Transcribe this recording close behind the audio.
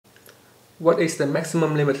what is the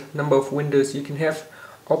maximum limit number of windows you can have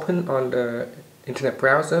open on the internet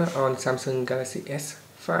browser on Samsung Galaxy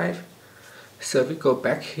S5. So if we go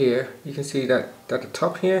back here, you can see that at the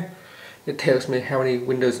top here it tells me how many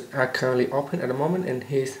windows are currently open at the moment, and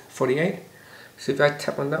here's 48. So if I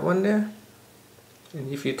tap on that one there,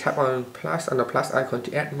 and if you tap on the plus icon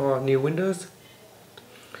to add more new windows,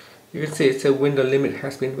 you can see it says window limit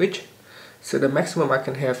has been reached. So the maximum I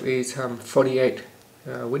can have is 48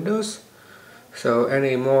 windows. So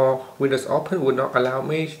any more windows open would not allow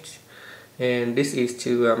me, and this is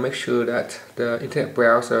to make sure that the internet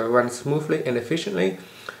browser runs smoothly and efficiently.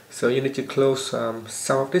 So you need to close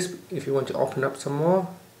some of this if you want to open up some more.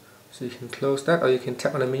 So you can close that, or you can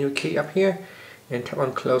tap on the menu key up here and tap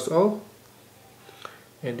on close all,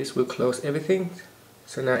 and this will close everything.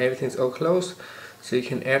 So now everything's all closed, so you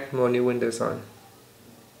can add more new windows on.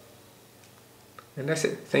 And that's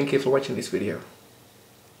it. Thank you for watching this video.